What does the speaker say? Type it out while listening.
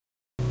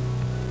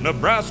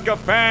Nebraska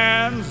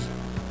fans,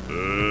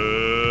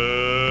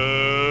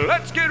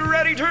 let's get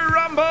ready to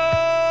rumble!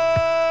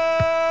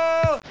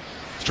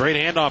 Straight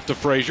handoff to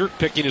Frazier,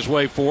 picking his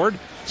way forward,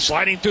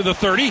 sliding through the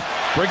 30,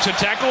 breaks a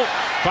tackle,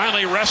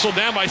 finally wrestled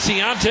down by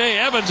Keontae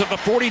Evans at the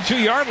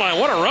 42-yard line.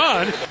 What a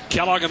run!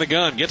 Kellogg in the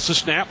gun, gets the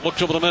snap,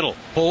 looks over the middle,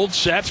 holds,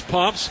 sets,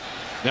 pumps.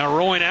 Now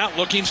rolling out,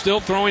 looking still,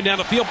 throwing down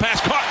the field.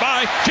 Pass caught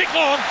by Jake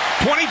Long.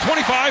 20,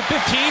 25,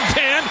 15,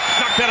 10.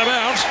 Knocked out of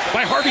bounds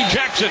by Harvey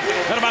Jackson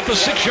at about the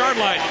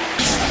 6-yard line.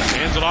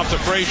 Hands it off to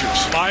Frazier.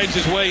 Slides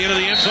his way into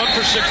the end zone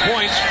for 6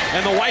 points.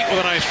 And the White with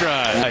a nice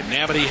drive.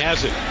 Nabity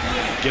has it.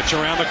 Gets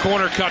around the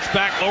corner, cuts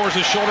back, lowers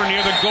his shoulder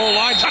near the goal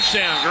line.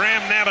 Touchdown,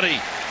 Graham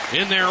Nabity.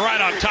 In there right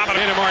on top of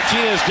it.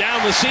 Martinez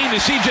down the seam to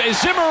C.J.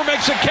 Zimmer,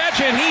 makes a catch,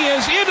 and he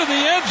is into the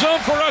end zone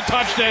for a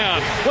touchdown.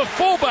 The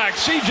fullback,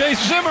 C.J.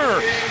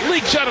 Zimmer,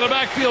 leaks out of the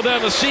backfield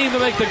down the seam to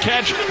make the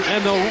catch,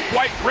 and the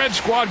White-Red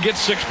squad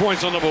gets 6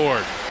 points on the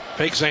board.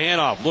 Fakes a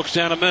handoff, looks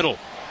down the middle,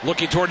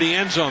 looking toward the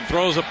end zone,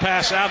 throws a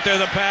pass out there.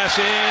 The pass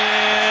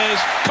is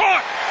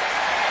caught.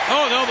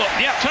 Oh, no,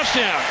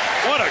 touchdown.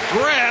 What a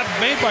grab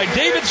made by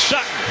David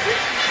Sutton.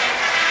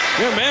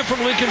 Your man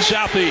from Lincoln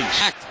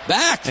Southeast.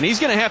 Back. And he's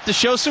going to have to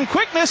show some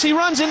quickness. He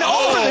runs in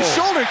over the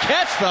shoulder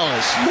catch,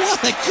 fellas.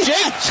 What a catch.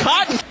 Jake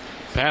Cotton.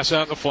 Pass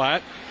out in the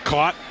flat.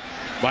 Caught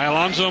by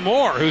Alonzo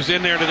Moore, who's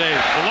in there today.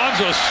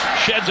 Alonzo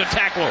sheds a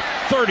tackle.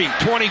 30,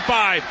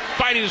 25,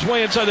 fighting his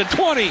way inside the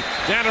 20.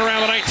 Down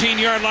around the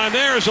 19-yard line.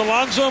 There's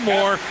Alonzo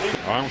Moore.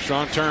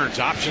 Armstrong turns.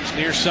 Options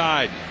near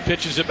side.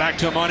 Pitches it back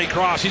to Amani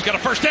Cross. He's got a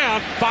first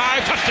down.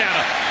 5,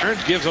 touchdown.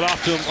 Turns, gives it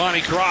off to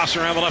Amani Cross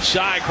around the left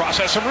side. Cross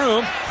has some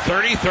room.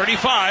 30,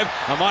 35.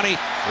 Amani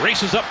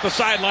races up the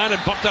sideline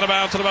and bumped out of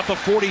bounds at about the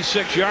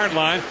 46-yard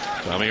line.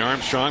 Tommy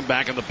Armstrong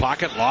back in the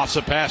pocket. Lofts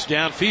a pass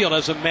downfield.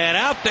 As a man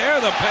out there.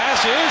 The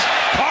pass is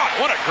caught.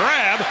 What a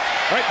grab.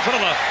 Right in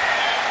front of the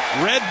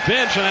red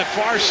bench on that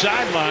far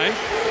sideline.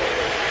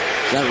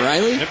 Is that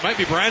Riley? It might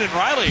be Brandon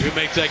Riley who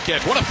makes that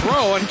catch. What a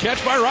throw and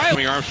catch by Riley.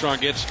 Tommy Armstrong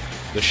gets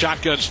the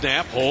shotgun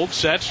snap, holds,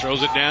 sets,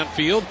 throws it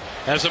downfield.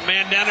 Has a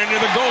man down there near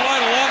the goal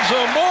line.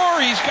 Alonzo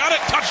Moore, he's got it.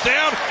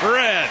 Touchdown,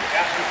 Red.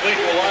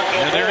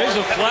 And there is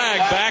a flag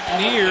back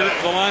near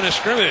the line of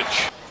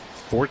scrimmage.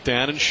 4th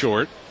down and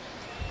short.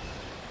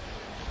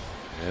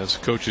 As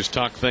coaches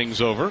talk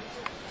things over.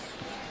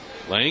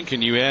 Lane,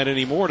 can you add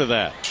any more to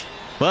that?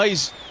 Well,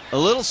 he's a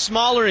little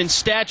smaller in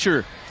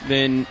stature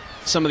than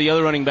some of the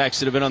other running backs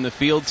that have been on the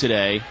field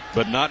today.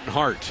 But not in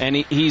heart. And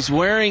he's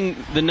wearing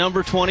the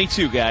number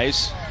 22,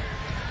 guys.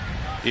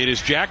 It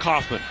is Jack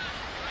Hoffman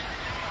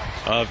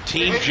of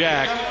Team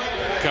Jack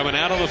coming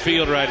out on the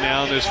field right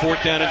now in this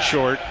 4th down and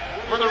short.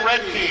 For the red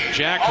team,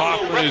 Jack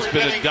Hoffman, who's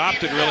been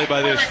adopted really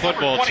by this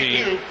football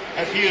team,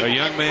 a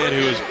young man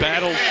who has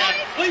battled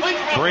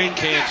brain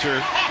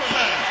cancer,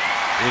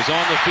 is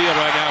on the field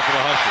right now for the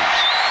Huskers.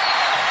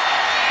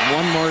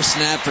 One more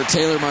snap for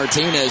Taylor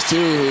Martinez, too,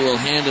 who will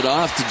hand it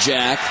off to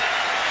Jack.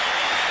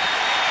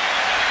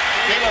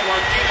 Taylor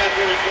Martinez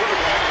with a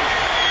quarterback.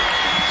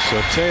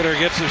 So Taylor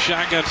gets the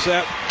shotgun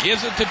set,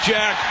 gives it to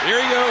Jack. Here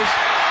he goes.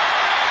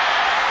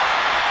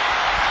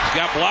 He's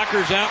got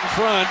blockers out in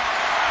front.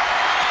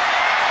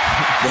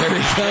 There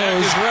he Jack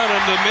goes. is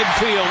running to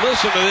midfield.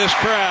 Listen to this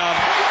crowd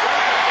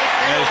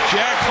as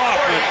Jack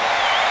Hoffman,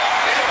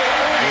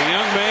 a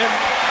young man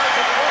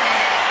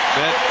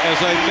that, as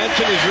I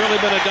mentioned, has really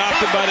been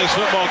adopted by this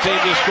football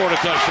team, just scored a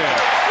touchdown.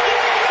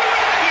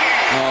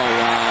 Oh,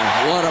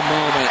 wow. What a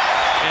moment.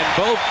 And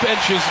both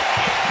benches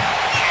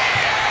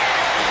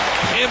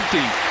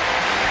empty.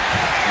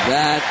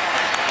 That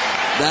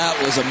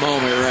was a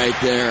moment right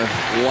there.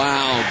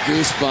 Wow.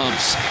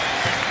 Goosebumps.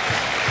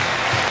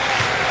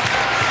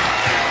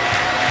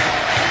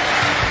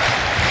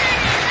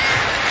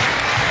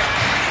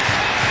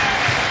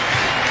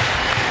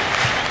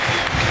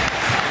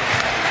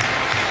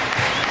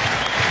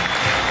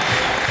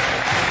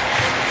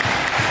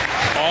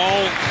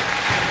 All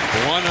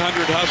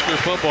 100 Husker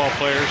football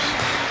players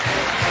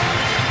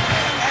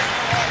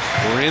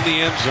were in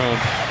the end zone.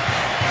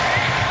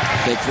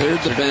 They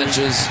cleared the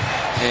benches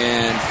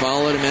and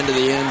followed him into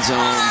the end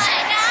zone.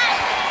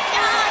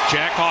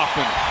 Jack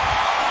Hoffman.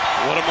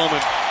 What a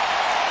moment.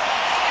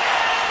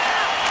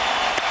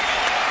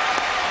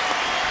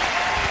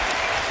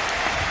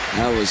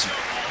 That was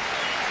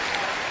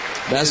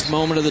best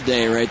moment of the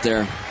day right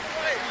there.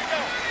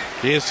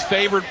 His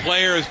favorite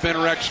player has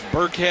been Rex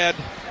Burkhead.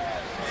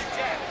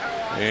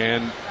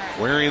 And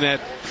wearing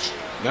that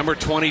number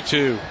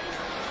 22,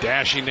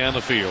 dashing down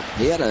the field.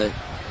 He had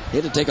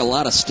to take a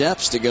lot of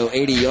steps to go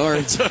 80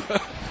 yards.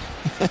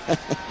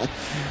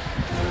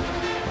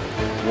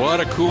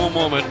 What a cool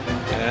moment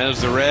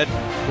as the Red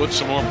put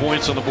some more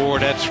points on the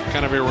board. That's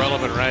kind of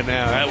irrelevant right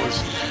now. That was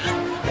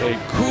a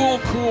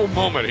cool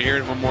moment here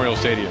at Memorial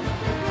Stadium.